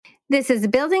This is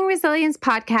Building Resilience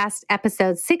Podcast,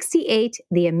 episode 68,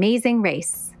 The Amazing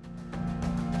Race.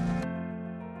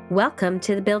 Welcome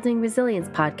to the Building Resilience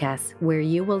Podcast, where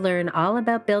you will learn all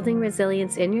about building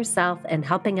resilience in yourself and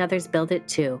helping others build it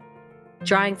too.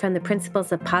 Drawing from the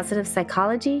principles of positive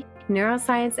psychology,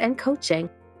 neuroscience, and coaching,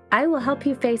 I will help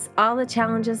you face all the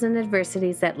challenges and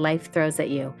adversities that life throws at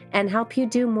you and help you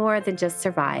do more than just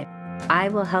survive. I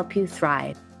will help you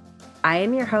thrive. I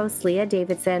am your host, Leah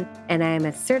Davidson, and I am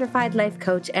a certified life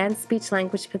coach and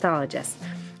speech-language pathologist.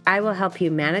 I will help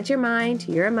you manage your mind,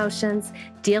 your emotions,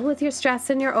 deal with your stress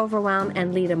and your overwhelm,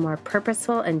 and lead a more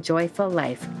purposeful and joyful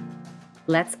life.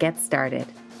 Let's get started.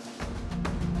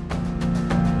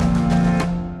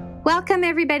 Welcome,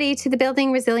 everybody, to the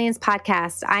Building Resilience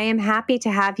Podcast. I am happy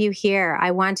to have you here. I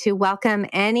want to welcome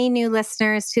any new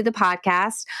listeners to the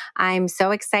podcast. I'm so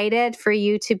excited for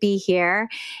you to be here.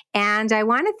 And I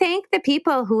want to thank the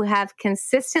people who have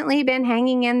consistently been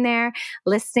hanging in there,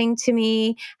 listening to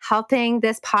me, helping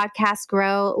this podcast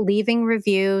grow, leaving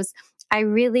reviews. I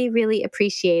really, really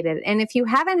appreciate it. And if you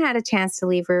haven't had a chance to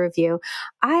leave a review,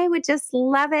 I would just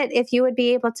love it if you would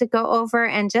be able to go over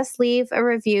and just leave a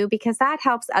review, because that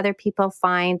helps other people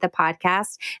find the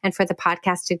podcast and for the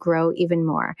podcast to grow even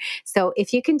more. So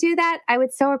if you can do that, I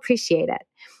would so appreciate it.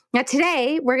 Now,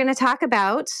 today we're going to talk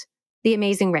about The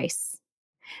Amazing Race.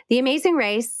 The Amazing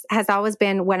Race has always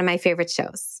been one of my favorite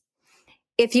shows.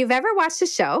 If you've ever watched a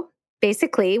show,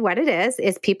 basically what it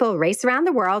is people race around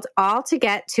the world all to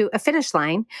get to a finish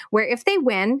line where if they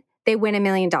win $1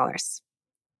 million.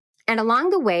 And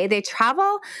along the way, they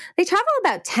travel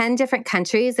about 10 different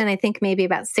countries and I think maybe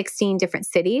about 16 different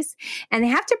cities. And they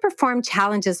have to perform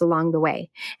challenges along the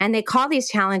way. And they call these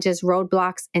challenges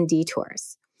roadblocks and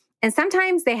detours. And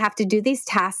sometimes they have to do these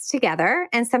tasks together,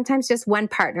 and sometimes just one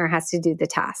partner has to do the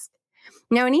task.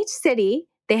 Now, in each city,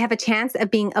 they have a chance of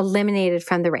being eliminated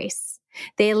from the race.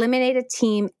 They eliminate a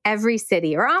team every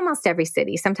city, or almost every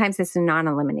city. Sometimes it's a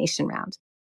non-elimination round.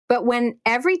 But when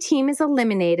every team is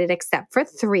eliminated except for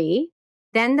 3,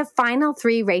 then the final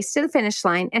 3 race to the finish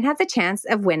line and have the chance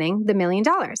of winning the $1 million.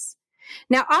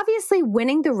 Now, obviously,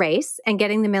 winning the race and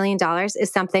getting the $1 million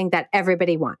is something that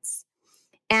everybody wants.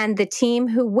 And the team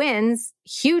who wins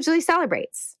hugely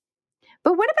celebrates.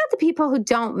 But what about the people who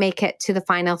don't make it to the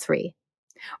final 3?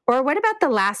 Or what about the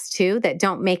last 2 that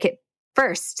don't make it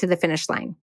first to the finish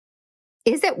line?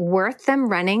 Is it worth them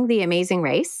running the amazing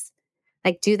race?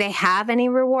 Like, do they have any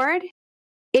reward?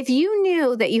 If you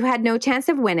knew that you had no chance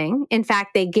of winning, in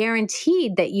fact, they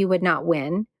guaranteed that you would not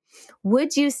win,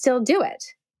 would you still do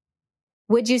it?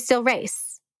 Would you still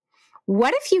race?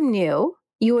 What if you knew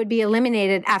you would be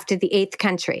eliminated after the 8th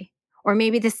country, or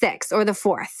maybe the 6th or the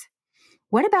 4th?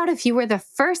 What about if you were the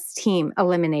first team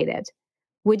eliminated?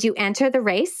 Would you enter the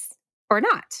race or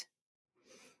not?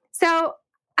 So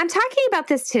I'm talking about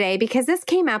this today because this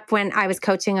came up when I was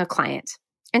coaching a client,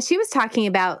 and she was talking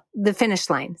about the finish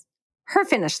line, her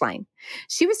finish line.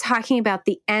 She was talking about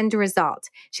the end result.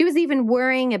 She was even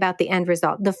worrying about the end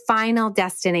result, the final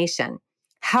destination.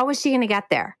 How was she going to get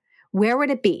there? Where would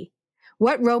it be?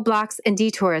 What roadblocks and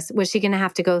detours was she going to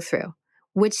have to go through?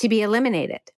 Would she be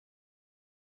eliminated?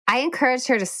 I encouraged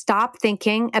her to stop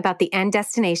thinking about the end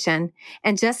destination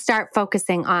and just start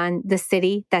focusing on the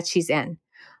city that she's in.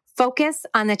 Focus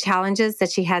on the challenges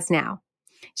that she has now.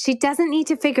 She doesn't need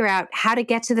to figure out how to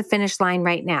get to the finish line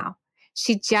right now.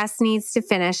 She just needs to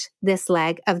finish this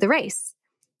leg of the race.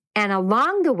 And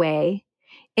along the way,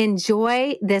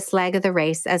 enjoy this leg of the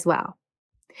race as well.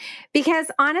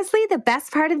 Because honestly, the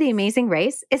best part of the amazing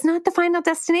race is not the final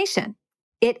destination.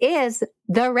 It is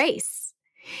the race.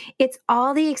 It's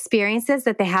all the experiences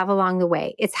that they have along the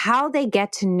way. It's how they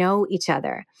get to know each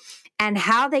other and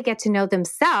how they get to know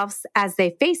themselves as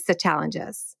they face the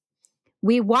challenges.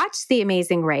 We watch the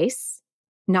amazing race,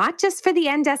 not just for the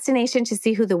end destination to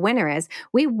see who the winner is.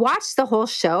 We watch the whole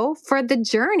show for the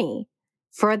journey,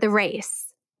 for the race.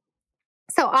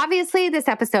 So obviously, this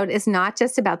episode is not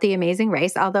just about the amazing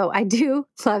race, although I do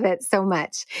love it so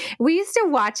much. We used to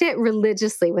watch it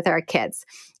religiously with our kids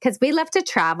because we love to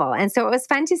travel. And so it was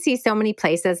fun to see so many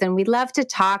places, and we love to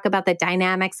talk about the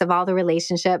dynamics of all the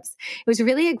relationships. It was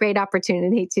really a great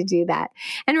opportunity to do that.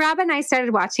 And Rob and I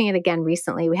started watching it again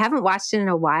recently. We haven't watched it in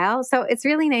a while, so it's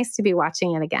really nice to be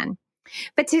watching it again.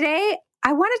 But today,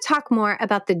 I want to talk more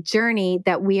about the journey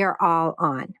that we are all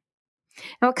on.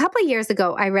 Now, a couple of years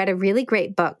ago, I read a really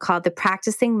great book called The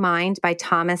Practicing Mind by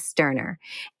Thomas Sterner,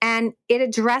 and it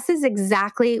addresses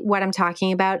exactly what I'm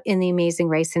talking about in the amazing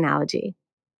race analogy.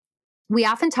 We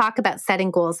often talk about setting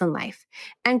goals in life,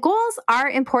 and goals are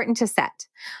important to set.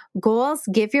 Goals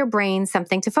give your brain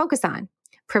something to focus on.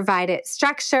 provide it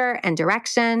structure and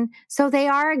direction, so they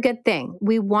are a good thing.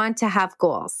 We want to have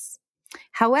goals.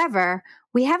 However,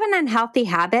 we have an unhealthy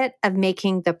habit of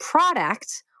making the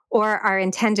product or our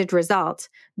intended result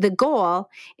the goal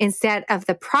instead of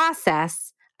the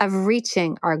process of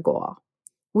reaching our goal.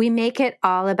 We make it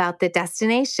all about the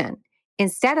destination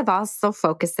instead of also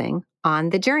focusing on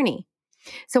the journey.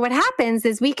 So what happens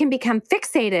is we can become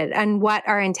fixated on what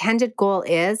our intended goal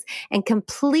is and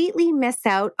completely miss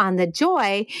out on the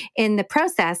joy in the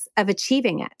process of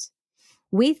achieving it.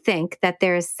 We think that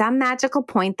there is some magical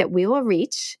point that we will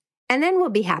reach and then we'll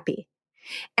be happy.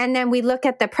 And then we look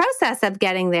at the process of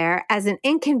getting there as an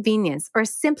inconvenience or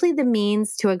simply the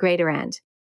means to a greater end.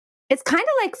 It's kind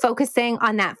of like focusing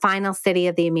on that final city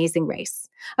of the Amazing Race.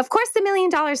 Of course, the $1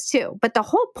 million too, but the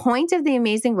whole point of the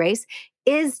Amazing Race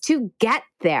is to get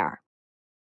there.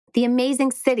 The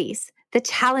amazing cities, the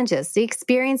challenges, the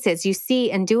experiences you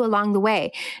see and do along the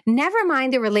way. Never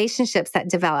mind the relationships that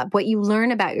develop, what you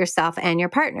learn about yourself and your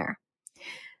partner.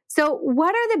 So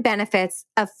what are the benefits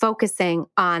of focusing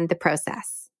on the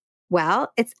process?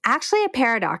 Well, it's actually a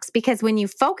paradox because when you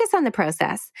focus on the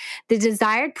process, the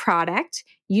desired product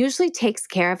usually takes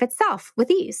care of itself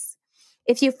with ease.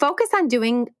 If you focus on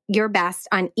doing your best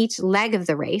on each leg of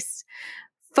the race,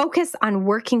 focus on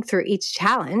working through each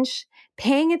challenge,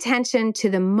 paying attention to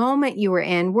the moment you were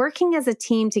in, working as a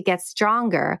team to get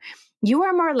stronger, you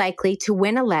are more likely to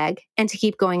win a leg and to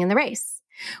keep going in the race.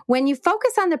 When you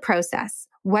focus on the process,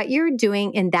 what you're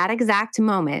doing in that exact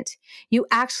moment, you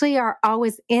actually are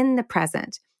always in the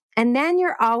present. And then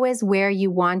you're always where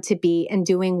you want to be and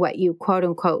doing what you quote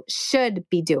unquote should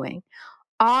be doing.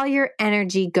 All your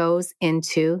energy goes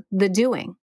into the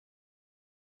doing.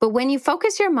 But when you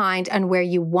focus your mind on where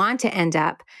you want to end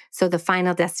up, so the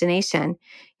final destination,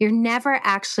 you're never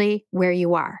actually where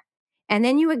you are. And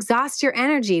then you exhaust your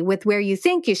energy with where you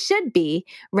think you should be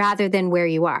rather than where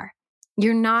you are.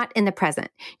 You're not in the present.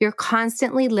 You're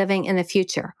constantly living in the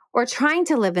future or trying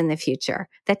to live in the future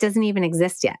that doesn't even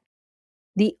exist yet.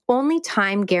 The only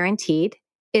time guaranteed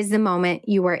is the moment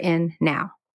you are in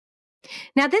now.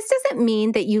 Now, this doesn't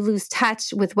mean that you lose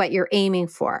touch with what you're aiming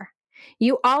for.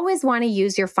 You always want to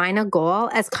use your final goal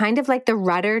as kind of like the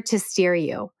rudder to steer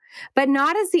you, but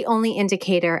not as the only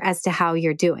indicator as to how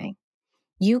you're doing.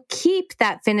 You keep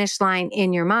that finish line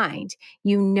in your mind.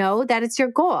 You know that it's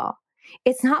your goal.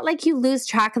 It's not like you lose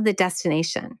track of the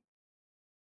destination.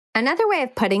 Another way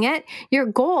of putting it, your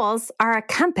goals are a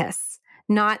compass,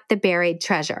 not the buried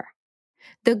treasure.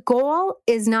 The goal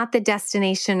is not the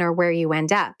destination or where you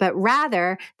end up, but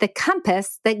rather the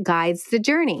compass that guides the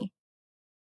journey.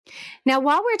 Now,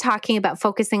 while we're talking about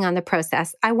focusing on the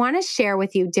process, I want to share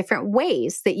with you different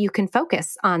ways that you can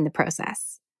focus on the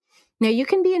process. Now, you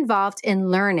can be involved in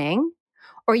learning,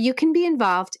 or you can be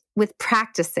involved with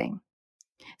practicing.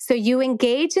 So you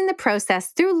engage in the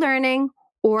process through learning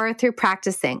or through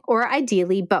practicing, or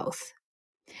ideally both.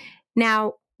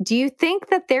 Now, do you think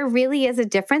that there really is a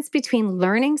difference between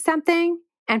learning something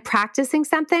and practicing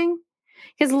something?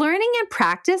 Because learning and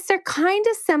practice are kind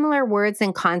of similar words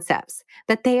and concepts,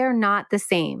 but they are not the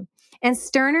same. And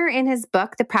Sterner, in his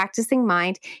book, The Practicing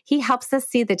Mind, he helps us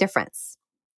see the difference.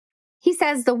 He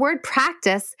says the word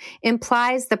practice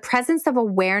implies the presence of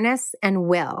awareness and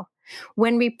will.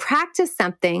 When we practice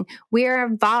something, we are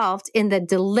involved in the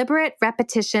deliberate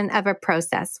repetition of a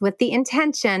process with the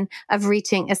intention of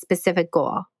reaching a specific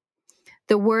goal.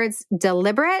 The words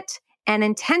deliberate and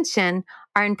intention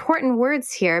are important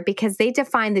words here because they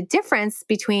define the difference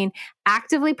between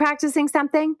actively practicing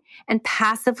something and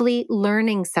passively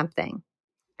learning something.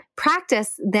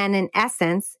 Practice, then, in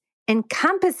essence,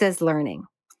 encompasses learning,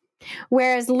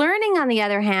 whereas learning, on the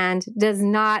other hand, does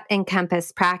not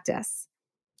encompass practice.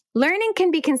 Learning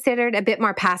can be considered a bit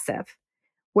more passive,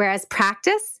 whereas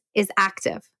practice is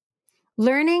active.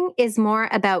 Learning is more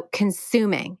about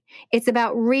consuming. It's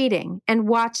about reading and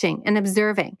watching and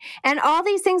observing. And all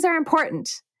these things are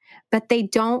important, but they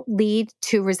don't lead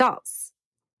to results.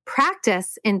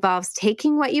 Practice involves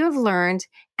taking what you have learned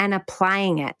and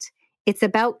applying it. It's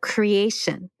about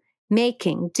creation,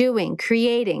 making, doing,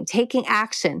 creating, taking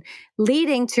action,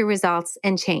 leading to results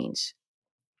and change.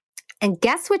 And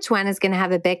guess which one is going to have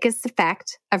the biggest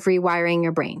effect of rewiring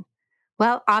your brain?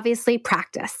 Well, obviously,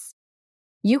 practice.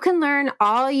 You can learn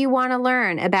all you want to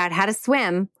learn about how to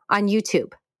swim on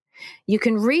YouTube. You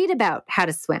can read about how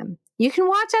to swim. You can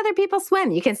watch other people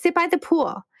swim. You can sit by the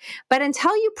pool. But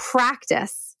until you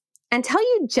practice, until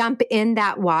you jump in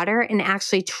that water and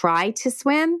actually try to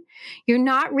swim, you're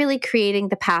not really creating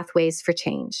the pathways for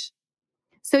change.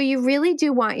 So you really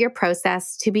do want your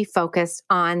process to be focused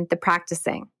on the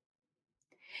practicing.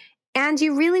 And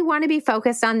you really want to be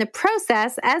focused on the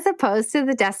process as opposed to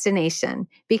the destination,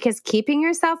 because keeping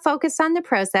yourself focused on the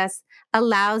process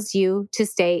allows you to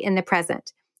stay in the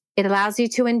present. It allows you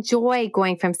to enjoy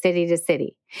going from city to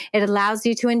city. It allows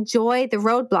you to enjoy the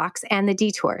roadblocks and the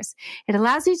detours. It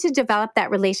allows you to develop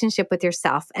that relationship with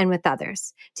yourself and with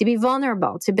others, to be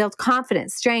vulnerable, to build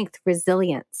confidence, strength,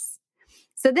 resilience.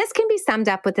 So this can be summed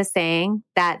up with the saying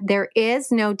that there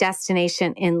is no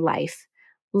destination in life.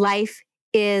 Life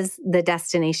is the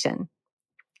destination.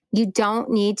 You don't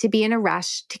need to be in a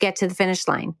rush to get to the finish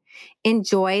line.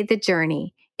 Enjoy the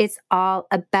journey. It's all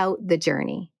about the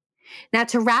journey. Now,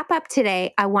 to wrap up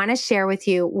today, I want to share with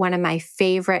you one of my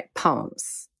favorite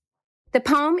poems. The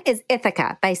poem is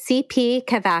Ithaca by C.P.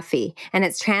 Cavafy, and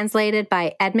it's translated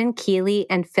by Edmund Keeley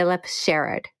and Philip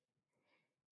Sherrod.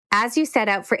 As you set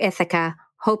out for Ithaca,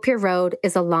 hope your road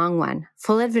is a long one,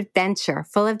 full of adventure,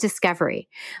 full of discovery.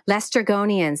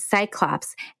 Lestrygonians,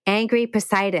 Cyclops, angry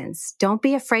Poseidons, don't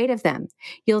be afraid of them.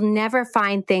 You'll never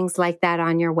find things like that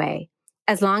on your way.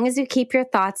 As long as you keep your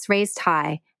thoughts raised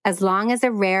high, as long as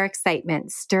a rare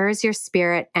excitement stirs your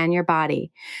spirit and your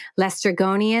body.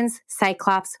 Lestrygonians,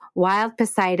 Cyclops, wild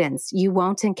Poseidons, you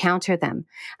won't encounter them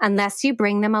unless you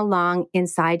bring them along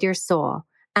inside your soul,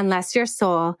 unless your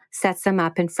soul sets them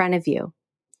up in front of you.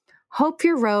 Hope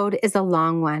your road is a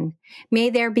long one. May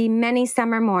there be many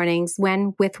summer mornings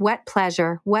when, with what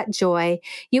pleasure, what joy,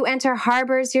 you enter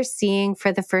harbors you're seeing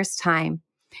for the first time.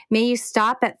 May you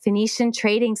stop at Phoenician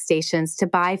trading stations to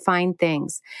buy fine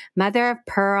things, mother of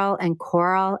pearl and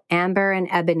coral, amber and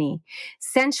ebony,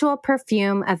 sensual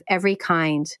perfume of every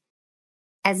kind,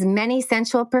 as many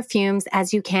sensual perfumes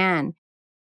as you can.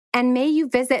 And may you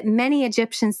visit many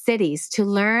Egyptian cities to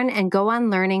learn and go on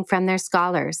learning from their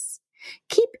scholars.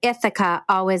 Keep Ithaca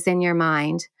always in your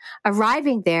mind.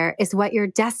 Arriving there is what you're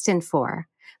destined for.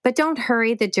 But don't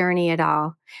hurry the journey at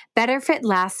all. Better if it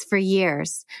lasts for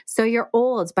years, so you're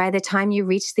old by the time you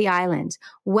reach the island,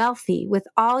 wealthy with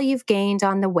all you've gained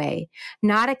on the way,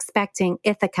 not expecting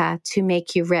Ithaca to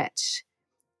make you rich.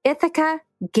 Ithaca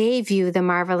gave you the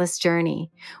marvelous journey.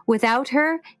 Without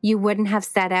her, you wouldn't have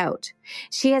set out.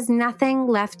 She has nothing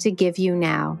left to give you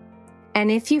now. And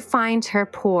if you find her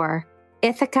poor,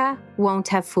 Ithaca won't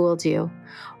have fooled you.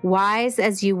 Wise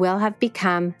as you will have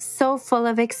become, so full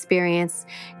of experience,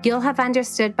 you'll have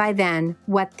understood by then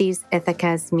what these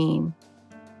Ithacas mean.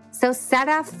 So set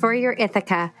off for your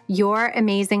Ithaca, your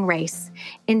amazing race.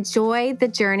 Enjoy the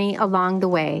journey along the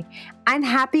way. I'm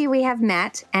happy we have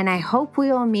met, and I hope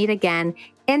we will meet again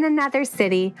in another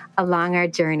city along our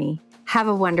journey. Have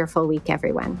a wonderful week,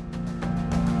 everyone.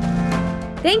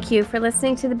 Thank you for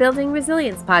listening to the Building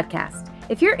Resilience podcast.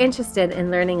 If you're interested in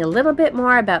learning a little bit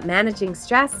more about managing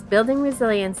stress, building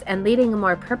resilience, and leading a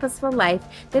more purposeful life,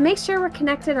 then make sure we're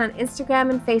connected on Instagram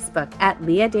and Facebook at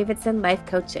Leah Davidson Life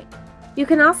Coaching. You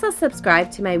can also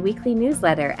subscribe to my weekly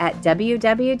newsletter at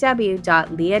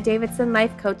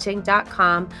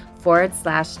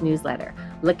www.leahdavidsonlifecoaching.com/newsletter.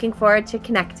 Looking forward to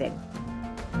connecting.